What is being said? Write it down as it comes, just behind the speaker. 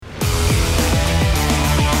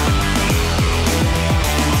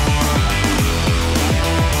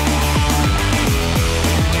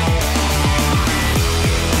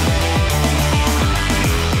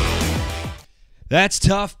That's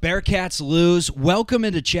tough. Bearcats lose. Welcome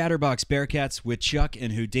into Chatterbox Bearcats with Chuck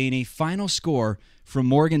and Houdini. Final score from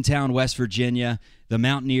Morgantown, West Virginia. The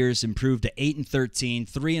Mountaineers improved to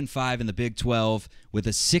 8-13, 3-5 in the Big 12 with a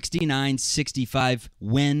 69-65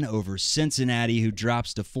 win over Cincinnati, who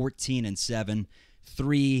drops to 14-7,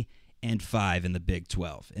 3-5 in the Big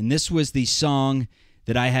 12. And this was the song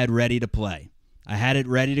that I had ready to play. I had it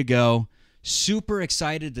ready to go. Super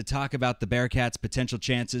excited to talk about the Bearcats' potential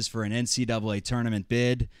chances for an NCAA tournament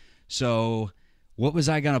bid. So what was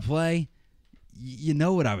I going to play? You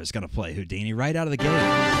know what I was going to play, Houdini, right out of the gate.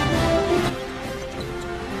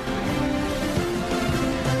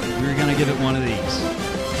 We were going to give it one of these.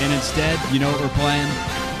 And instead, you know what we're playing?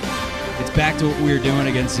 It's back to what we were doing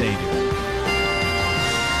against Xavier.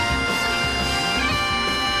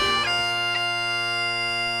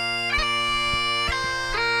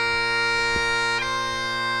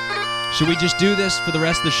 Should we just do this for the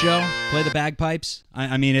rest of the show? Play the bagpipes?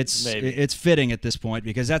 I mean, it's fitting at this point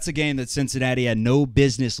because that's a game that Cincinnati had no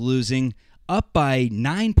business losing. Up by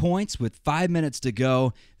 9 points with 5 minutes to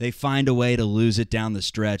go, they find a way to lose it down the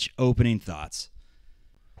stretch. Opening thoughts?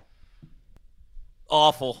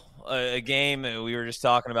 Awful. A game, we were just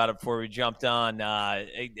talking about it before we jumped on.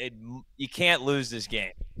 You can't lose this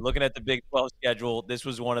game. Looking at the Big 12 schedule, this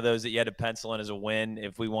was one of those that you had to pencil in as a win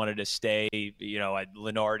if we wanted to stay. At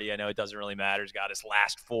Lenardi, I know it doesn't really matter. He's got his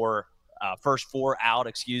first four out,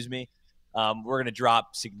 We're going to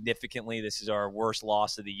drop significantly. This is our worst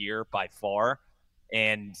loss of the year by far.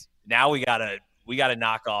 And now we gotta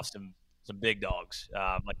knock off some big dogs.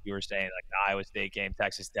 Like you were saying, like the Iowa State game,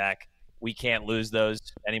 Texas Tech. We can't lose those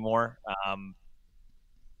anymore.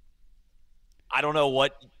 I don't know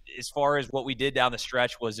what, as far as what we did down the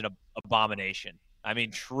stretch, was an abomination. I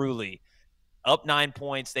mean, truly. Up 9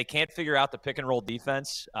 points. They can't figure out the pick and roll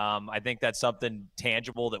defense. I think that's something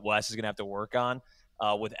tangible that Wes is going to have to work on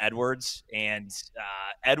with Edwards. And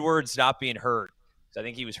Edwards not being hurt, because I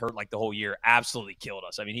think he was hurt like the whole year, absolutely killed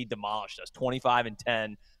us. I mean, he demolished us.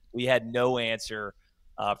 25-10. We had no answer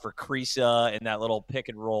for Creasa and that little pick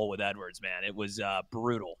and roll with Edwards, man. It was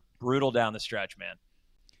brutal down the stretch, man.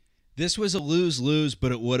 This was a lose-lose,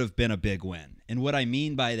 but it would have been a big win. And what I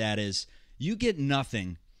mean by that is you get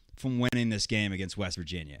nothing from winning this game against West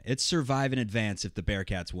Virginia. It's survive and advance if the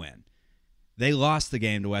Bearcats win. They lost the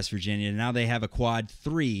game to West Virginia, and now they have a quad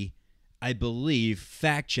 3, I believe.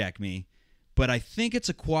 Fact check me. But I think it's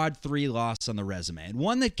a quad 3 loss on the resume. And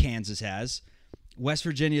one that Kansas has. West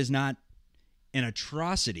Virginia is not an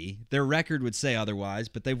atrocity. Their record would say otherwise,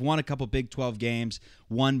 but they've won a couple Big 12 games,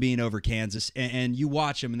 one being over Kansas, and you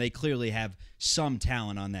watch them, and they clearly have some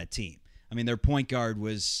talent on that team. I mean, their point guard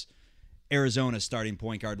was Arizona's starting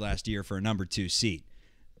point guard last year for a number 2 seed.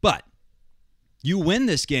 But you win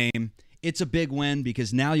this game, it's a big win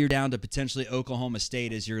because now you're down to potentially Oklahoma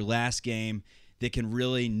State as your last game that can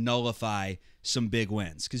really nullify some big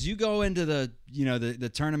wins. Because you go into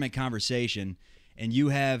the tournament conversation and you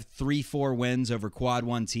have 3-4 wins over quad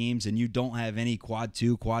 1 teams and you don't have any quad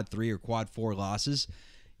 2, quad 3, or quad 4 losses,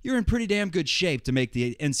 you're in pretty damn good shape to make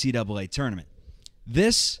the NCAA tournament.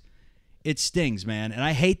 It stings, man, and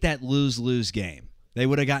I hate that lose-lose game. They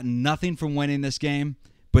would have gotten nothing from winning this game,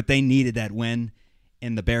 but they needed that win,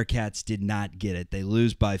 and the Bearcats did not get it. They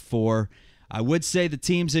lose by 4. I would say the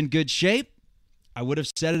team's in good shape. I would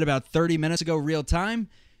have said it about 30 minutes ago real time.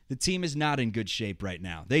 The team is not in good shape right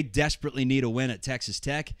now. They desperately need a win at Texas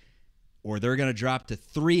Tech, or they're going to drop to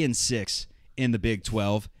 3-6 in the Big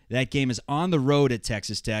 12. That game is on the road at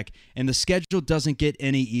Texas Tech, and the schedule doesn't get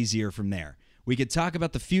any easier from there. We could talk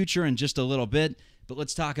about the future in just a little bit, but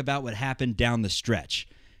let's talk about what happened down the stretch.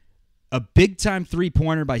 A big-time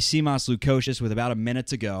three-pointer by Simas Lukosius with about a minute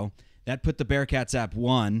to go. That put the Bearcats up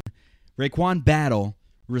 1. Raekwon Battle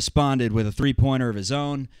responded with a three-pointer of his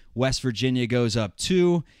own. West Virginia goes up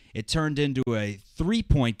 2. It turned into a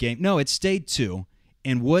 3-point game. No, it stayed 2.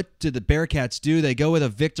 And what did the Bearcats do? They go with a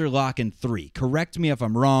Victor Locken 3. Correct me if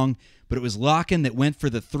I'm wrong, but it was Locken that went for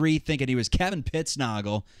the 3, thinking he was Kevin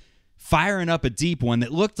Pittsnoggle, firing up a deep one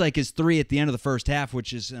that looked like his 3 at the end of the first half,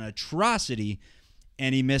 which is an atrocity,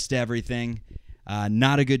 and he missed everything.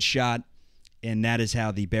 Not a good shot, and that is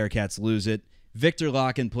how the Bearcats lose it. Victor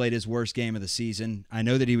Locken played his worst game of the season. I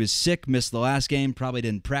know that he was sick, missed the last game, probably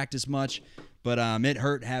didn't practice much, but it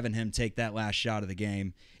hurt having him take that last shot of the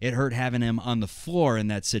game. It hurt having him on the floor in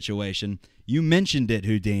that situation. You mentioned it,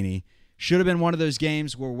 Houdini. Should have been one of those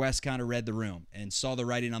games where West kind of read the room and saw the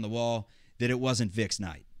writing on the wall that it wasn't Vic's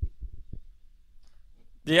night.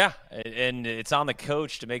 Yeah, and it's on the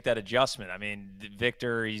coach to make that adjustment. I mean,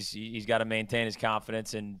 Victor, he's got to maintain his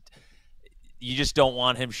confidence, and you just don't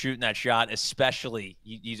want him shooting that shot, especially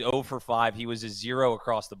he's 0 for 5. He was a 0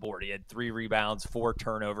 across the board. He had 3 rebounds, 4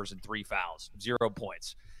 turnovers, and 3 fouls. 0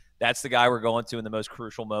 points. That's the guy we're going to in the most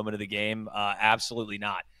crucial moment of the game. Absolutely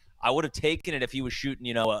not. I would have taken it if he was shooting,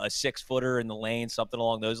 a 6-footer in the lane, something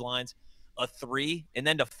along those lines, a 3, and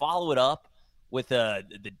then to follow it up with the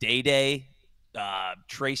Day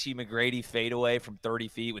Tracy McGrady fadeaway from 30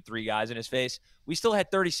 feet with 3 guys in his face. We still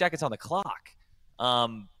had 30 seconds on the clock.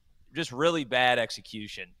 Just really bad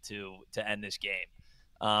execution to end this game.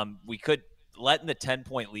 We could letting the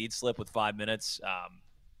 10-point lead slip with 5 minutes.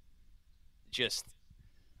 You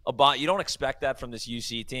don't expect that from this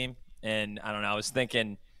UC team. And I don't know. I was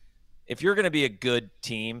thinking, if you're going to be a good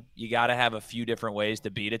team, you got to have a few different ways to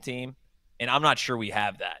beat a team. And I'm not sure we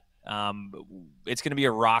have that. It's going to be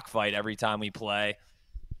a rock fight every time we play.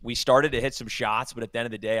 We started to hit some shots, but at the end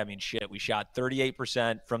of the day, we shot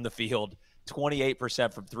 38% from the field,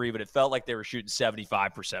 28% from 3, but it felt like they were shooting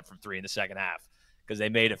 75% from 3 in the second half because they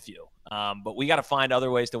made a few. But we got to find other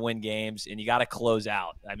ways to win games, and you got to close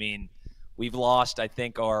out. We've lost, I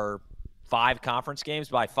think, our 5 conference games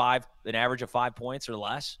by an average of 5 points or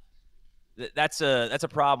less. That's a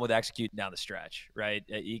problem with executing down the stretch, right?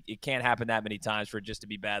 It can't happen that many times for it just to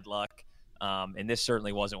be bad luck. And this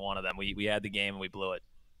certainly wasn't one of them. We had the game and we blew it.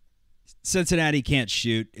 Cincinnati can't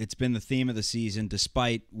shoot. It's been the theme of the season,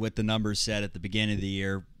 despite what the numbers said at the beginning of the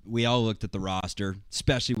year. We all looked at the roster,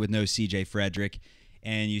 especially with no C.J. Frederick,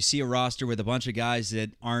 and you see a roster with a bunch of guys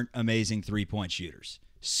that aren't amazing three-point shooters.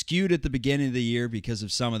 Skewed at the beginning of the year because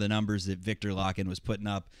of some of the numbers that Victor Locken was putting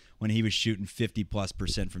up when he was shooting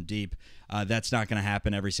 50+% from deep. That's not going to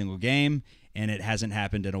happen every single game, and it hasn't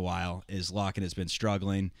happened in a while as Locken has been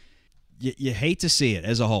struggling. You hate to see it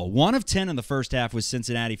as a whole. 1 of 10 in the first half was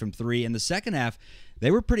Cincinnati from 3. In the second half,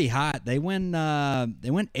 they were pretty hot. They went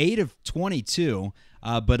 8 of 22,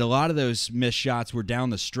 but a lot of those missed shots were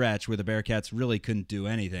down the stretch where the Bearcats really couldn't do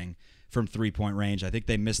anything from three-point range. I think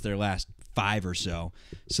they missed their last 5 or so.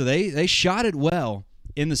 So they shot it well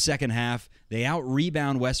in the second half. They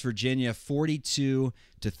out-rebound West Virginia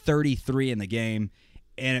 42-33 in the game,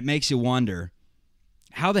 and it makes you wonder,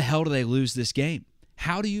 how the hell do they lose this game?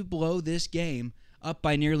 How do you blow this game up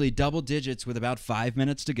by nearly double digits with about 5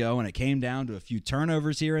 minutes to go, and it came down to a few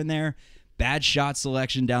turnovers here and there, bad shot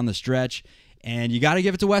selection down the stretch, and you got to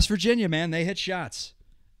give it to West Virginia, man. They hit shots.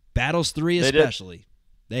 Battles 3 especially.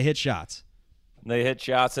 They hit shots. They hit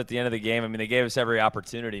shots at the end of the game. They gave us every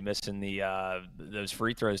opportunity, missing those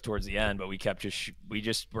free throws towards the end, but we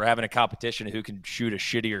were having a competition of who can shoot a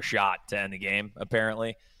shittier shot to end the game,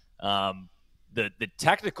 apparently. The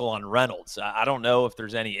technical on Reynolds, I don't know if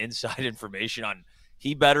there's any inside information on.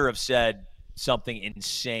 He better have said something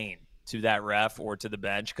insane to that ref or to the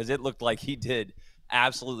bench, because it looked like he did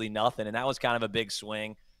absolutely nothing, and that was kind of a big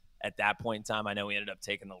swing at that point in time. I know we ended up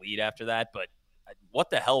taking the lead after that, but what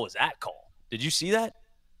the hell was that call? Did you see that?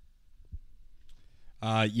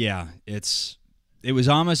 Yeah, it was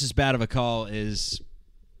almost as bad of a call as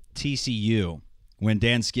TCU when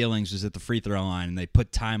Dan Skillings was at the free throw line and they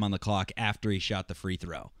put time on the clock after he shot the free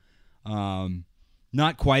throw.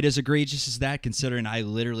 Not quite as egregious as that, considering I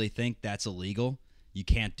literally think that's illegal. You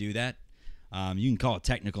can't do that. You can call it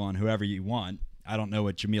technical on whoever you want. I don't know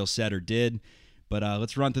what Jamil said or did, but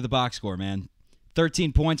let's run through the box score, man.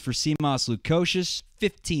 13 points for Seamus Lukosius,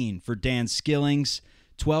 15 for Dan Skillings,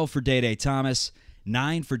 12 for Day Thomas,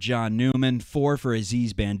 9 for John Newman, 4 for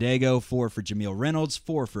Aziz Bandego, 4 for Jamil Reynolds,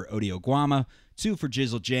 4 for Odi Oguama, 2 for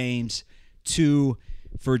Jizzle James, 2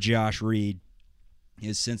 for Josh Reed.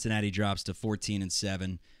 His Cincinnati drops to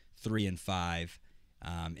 14-7, 3-5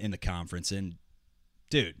 in the conference. And,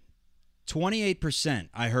 dude, 28%,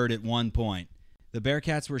 I heard at one point. The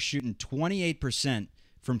Bearcats were shooting 28%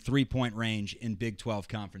 from three-point range in Big 12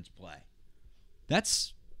 conference play.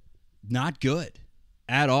 That's not good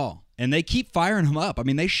at all. And they keep firing them up.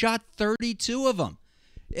 They shot 32 of them.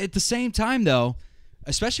 At the same time, though,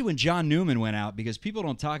 especially when John Newman went out, because people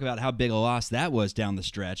don't talk about how big a loss that was down the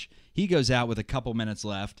stretch. He goes out with a couple minutes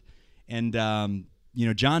left. And,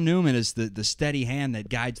 John Newman is the steady hand that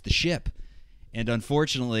guides the ship. And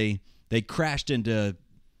unfortunately, they crashed into a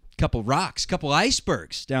couple rocks, couple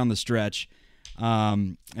icebergs down the stretch.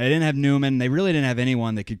 They didn't have Newman. They really didn't have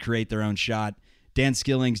anyone that could create their own shot. Dan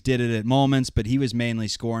Skillings did it at moments, but he was mainly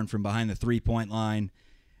scoring from behind the three-point line.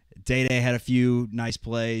 Day had a few nice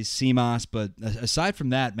plays, Seamus, but aside from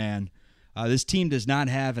that, man, this team does not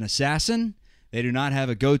have an assassin. They do not have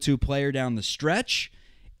a go-to player down the stretch,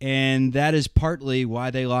 and that is partly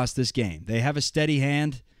why they lost this game. They have a steady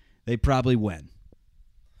hand. They probably win.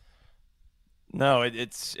 No,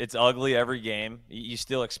 it's ugly every game. You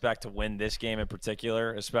still expect to win this game in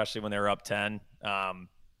particular, especially when they're up 10.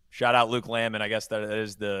 Shout out Luke Lamb, I guess that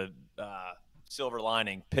is the silver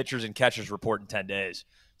lining. Pitchers and catchers report in 10 days.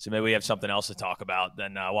 So maybe we have something else to talk about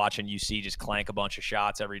than watching UC just clank a bunch of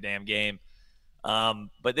shots every damn game.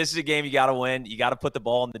 But this is a game you got to win. You got to put the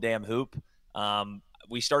ball in the damn hoop.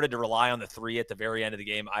 We started to rely on the three at the very end of the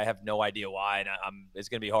game. I have no idea why, and it's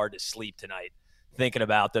going to be hard to sleep tonight thinking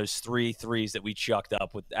about those 3 threes that we chucked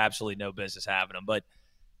up with absolutely no business having them. But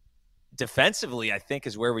defensively, I think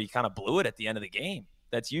is where we kind of blew it at the end of the game.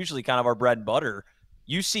 That's usually kind of our bread and butter.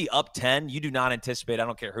 You see up 10, you do not anticipate, I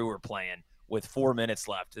don't care who we're playing, with 4 minutes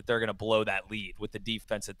left, that they're going to blow that lead with the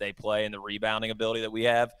defense that they play and the rebounding ability that we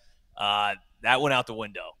have. That went out the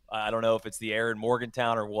window. I don't know if it's the air in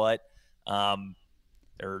Morgantown or what. Bob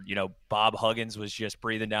Huggins was just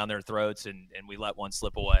breathing down their throats, and we let one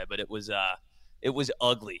slip away. But it was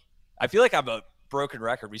ugly. I feel like I'm a broken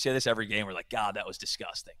record. We say this every game. We're like, God, that was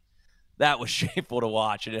disgusting. That was shameful to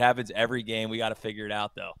watch, and it happens every game. We got to figure it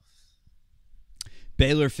out, though.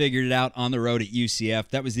 Baylor figured it out on the road at UCF.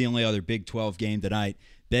 That was the only other Big 12 game tonight.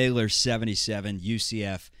 Baylor 77,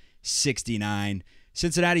 UCF 69.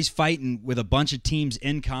 Cincinnati's fighting with a bunch of teams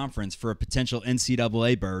in conference for a potential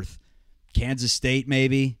NCAA berth. Kansas State,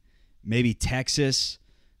 maybe Texas.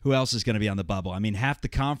 Who else is going to be on the bubble? I mean, half the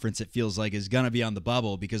conference, it feels like, is going to be on the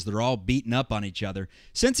bubble because they're all beating up on each other.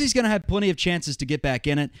 Cincy's going to have plenty of chances to get back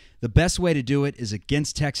in it. The best way to do it is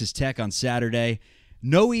against Texas Tech on Saturday.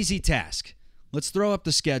 No easy task. Let's throw up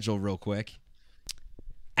the schedule real quick.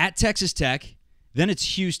 At Texas Tech, then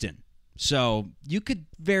it's Houston. So you could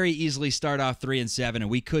very easily start off 3-7, and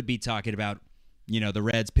we could be talking about, the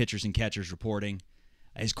Reds pitchers and catchers reporting.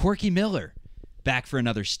 Is Corky Miller back for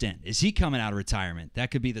another stint? Is he coming out of retirement?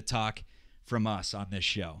 That could be the talk from us on this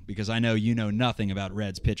show, because I know you know nothing about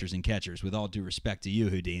Reds pitchers and catchers, with all due respect to you,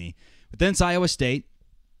 Houdini. But then it's Iowa State.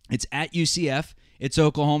 It's at UCF. It's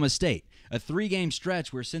Oklahoma State. A 3-game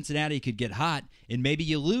stretch where Cincinnati could get hot, and maybe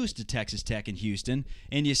you lose to Texas Tech and Houston,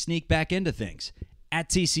 and you sneak back into things. At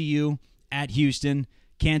TCU, at Houston,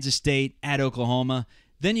 Kansas State, at Oklahoma.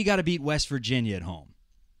 Then you got to beat West Virginia at home.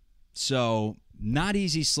 So not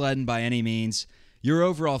easy sledding by any means. Your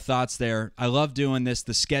overall thoughts there. I love doing this,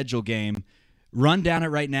 the schedule game. Run down it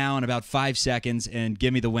right now in about 5 seconds and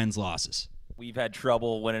give me the wins, losses. We've had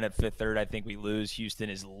trouble winning at Fifth Third. I think we lose. Houston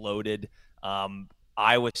is loaded.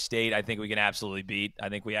 Iowa State, I think we can absolutely beat. I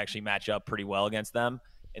think we actually match up pretty well against them.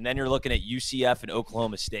 And then you're looking at UCF and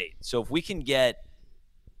Oklahoma State. So if we can get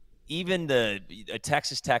even a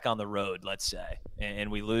Texas Tech on the road, let's say, and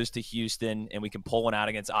we lose to Houston and we can pull one out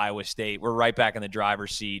against Iowa State, we're right back in the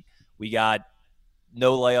driver's seat. We got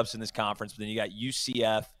no layups in this conference, but then you got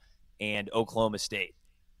UCF and Oklahoma State.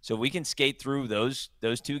 So if we can skate through those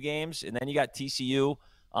 2 games, and then you got TCU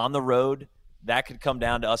on the road, that could come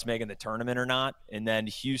down to us making the tournament or not. And then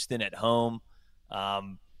Houston at home,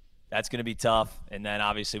 that's going to be tough. And then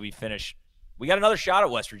obviously we got another shot at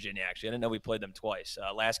West Virginia, actually. I didn't know we played them twice,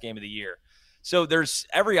 last game of the year. So there's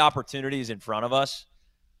every opportunity is in front of us.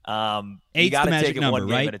 You got to take it one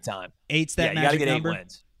game at a time. 8's that magic number? You got to get 8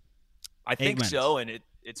 wins. I think so, and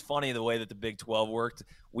it's funny the way that the Big 12 worked.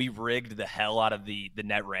 We rigged the hell out of the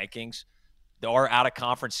net rankings. Our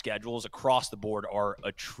out-of-conference schedules across the board are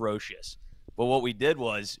atrocious. But what we did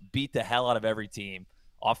was beat the hell out of every team.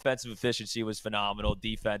 Offensive efficiency was phenomenal.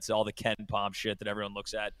 Defense, all the Ken Pom shit that everyone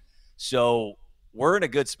looks at. So we're in a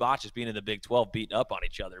good spot just being in the Big 12, beating up on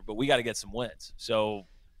each other. But we got to get some wins. So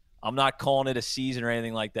I'm not calling it a season or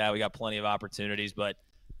anything like that. We got plenty of opportunities, but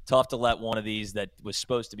tough to let one of these that was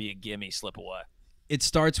supposed to be a gimme slip away. It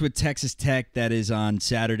starts with Texas Tech. That is on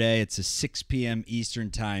Saturday. It's a 6 p.m.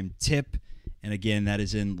 Eastern time tip. And again, that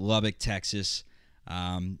is in Lubbock, Texas.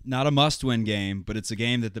 Not a must-win game, but it's a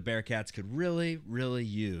game that the Bearcats could really, really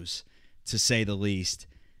use, to say the least.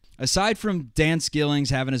 Aside from Dan Skillings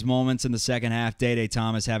having his moments in the second half, Day-Day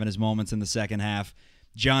Thomas having his moments in the second half,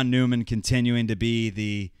 John Newman continuing to be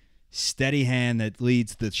the steady hand that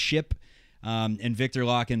leads the ship, and Victor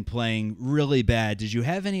Locken playing really bad. Did you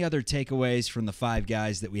have any other takeaways from the 5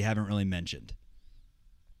 guys that we haven't really mentioned?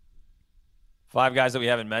 5 guys that we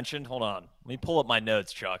haven't mentioned? Hold on. Let me pull up my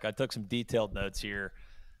notes, Chuck. I took some detailed notes here.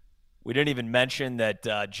 We didn't even mention that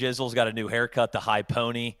Jizzle's got a new haircut, the high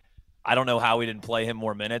pony. I don't know how we didn't play him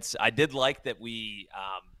more minutes. I did like that we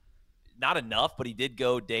not enough, but he did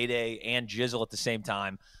go Day-Day and Jizzle at the same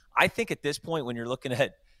time. I think at this point, when you're looking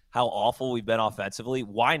at how awful we've been offensively,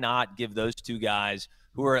 why not give those 2 guys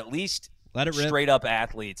who are at least straight-up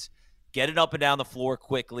athletes, get it up and down the floor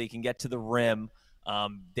quickly, can get to the rim.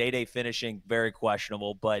 Day-Day finishing, very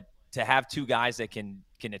questionable, but to have two guys that can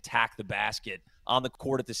attack the basket on the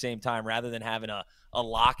court at the same time rather than having a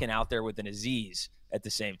Locken out there with an Aziz at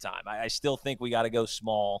the same time. I still think we got to go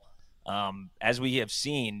small. As we have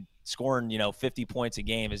seen, scoring 50 points a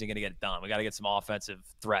game isn't going to get it done. We got to get some offensive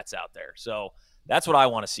threats out there. So that's what I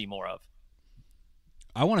want to see more of.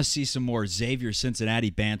 I want to see some more Xavier Cincinnati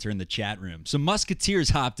banter in the chat room. Some Musketeers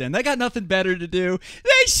hopped in. They got nothing better to do.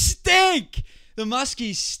 They stink. The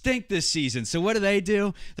Muskies stink this season. So what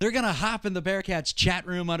do? They're going to hop in the Bearcats chat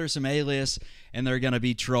room under some alias, and they're going to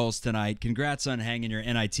be trolls tonight. Congrats on hanging your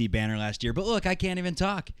NIT banner last year. But look, I can't even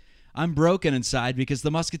talk. I'm broken inside because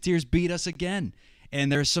the Musketeers beat us again.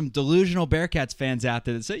 And there's some delusional Bearcats fans out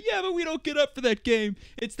there that say, yeah, but we don't get up for that game.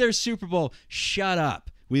 It's their Super Bowl. Shut up.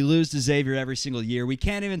 We lose to Xavier every single year. We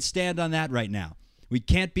can't even stand on that right now. We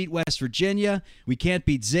can't beat West Virginia. We can't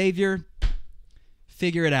beat Xavier.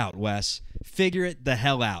 Figure it out, Wes. Figure it the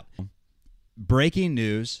hell out. Breaking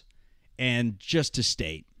news, and just to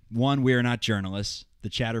state, one, we are not journalists. The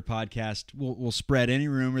Chatter Podcast will spread any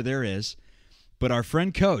rumor there is. But our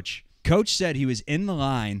friend Coach said he was in the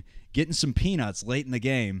line getting some peanuts late in the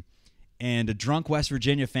game, and a drunk West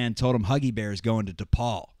Virginia fan told him Huggy Bear is going to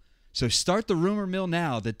DePaul. So start the rumor mill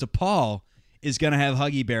now that DePaul is going to have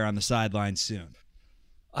Huggy Bear on the sideline soon.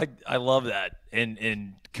 I love that.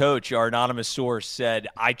 And Coach, our anonymous source, said,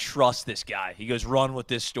 I trust this guy. He goes, run with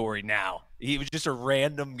this story now. He was just a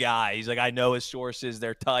random guy. He's like, I know his sources.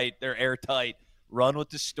 They're tight. They're airtight. Run with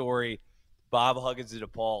the story. Bob Huggins to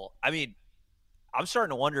DePaul. I mean, I'm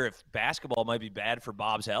starting to wonder if basketball might be bad for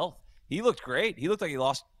Bob's health. He looked great. He looked like he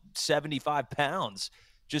lost 75 pounds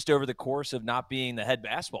just over the course of not being the head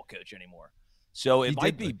basketball coach anymore. So it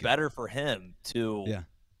might be better for him to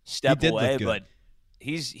step away, but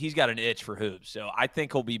he's got an itch for hoops. So I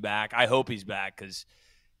think he'll be back. I hope he's back because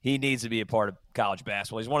he needs to be a part of college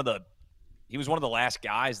basketball. He was one of the last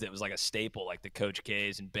guys that was like a staple, like the Coach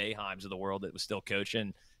K's and Boeheims of the world that was still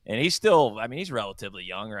coaching. And he's still, I mean, he's relatively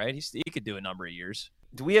young, right? He could do a number of years.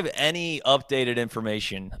 Do we have any updated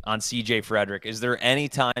information on CJ Frederick? Is there any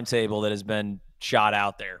timetable that has been shot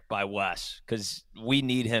out there by Wes? Because we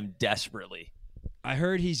need him desperately. I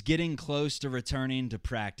heard he's getting close to returning to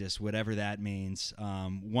practice, whatever that means.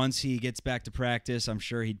 Once he gets back to practice, I'm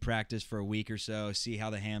sure he'd practice for a week or so, see how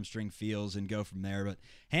the hamstring feels, and go from there. But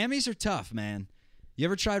hammies are tough, man. You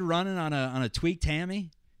ever tried running on a tweaked hammy?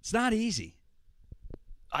 It's not easy.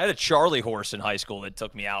 I had a Charlie horse in high school that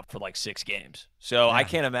took me out for like 6 games. So I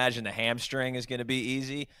can't imagine the hamstring is going to be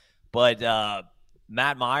easy. But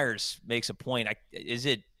Matt Myers makes a point. Is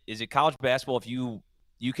it college basketball if you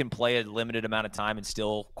can play a limited amount of time and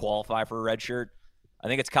still qualify for a red shirt? I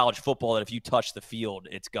think it's college football that if you touch the field,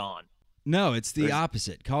 it's gone. No, it's the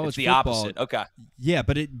opposite. College the football. Opposite. Okay. Yeah,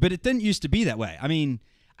 but it didn't used to be that way. I mean,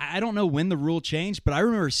 I don't know when the rule changed, but I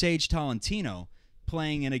remember Sage Tolentino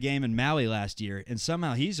playing in a game in Maui last year, and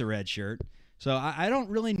somehow he's a red shirt. So I don't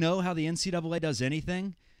really know how the NCAA does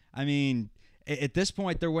anything. I mean, at this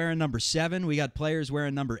point, they're wearing number 7. We got players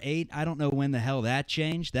wearing number 8. I don't know when the hell that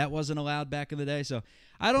changed. That wasn't allowed back in the day. So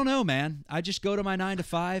I don't know, man. I just go to my 9 to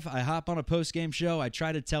 5. I hop on a post-game show. I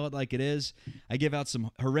try to tell it like it is. I give out some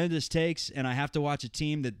horrendous takes, and I have to watch a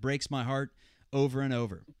team that breaks my heart over and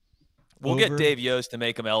over. We'll get Dave Yost to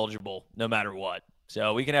make him eligible no matter what.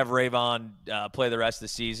 So we can have Rayvon play the rest of the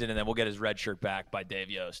season, and then we'll get his red shirt back by Dave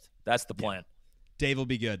Yost. That's the plan. Dave will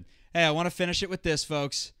be good. Hey, I want to finish it with this,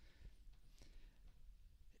 folks.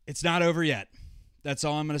 It's not over yet. That's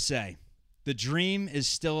all I'm going to say. The dream is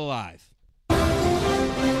still alive. It's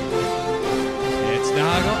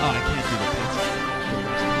not. Oh, I can't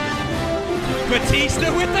do the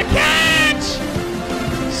Batista with the catch!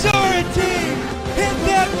 Sorrentine hit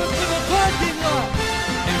that one to the parking lot.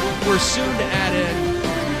 And we're soon to add in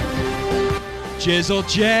Jizzle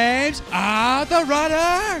James. The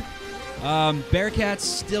runner. Bearcats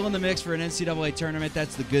still in the mix for an NCAA tournament.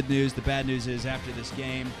 That's the good news. The bad news is after this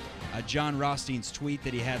game, John Rothstein's tweet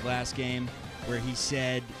that he had last game where he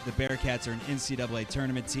said the Bearcats are an NCAA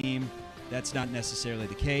tournament team. That's not necessarily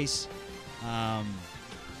the case.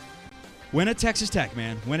 Win at Texas Tech,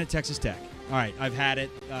 man. Win at Texas Tech. All right, I've had it.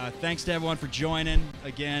 Thanks to everyone for joining.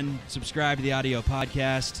 Again, subscribe to the audio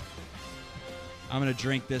podcast. I'm going to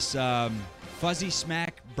drink this Fuzzy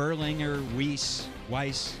Smack Berlinger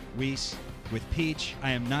Weiss with peach.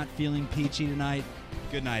 I am not feeling peachy tonight.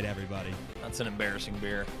 Good night, everybody. That's an embarrassing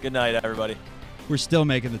beer. Good night, everybody. We're still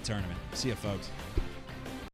making the tournament. See you, folks.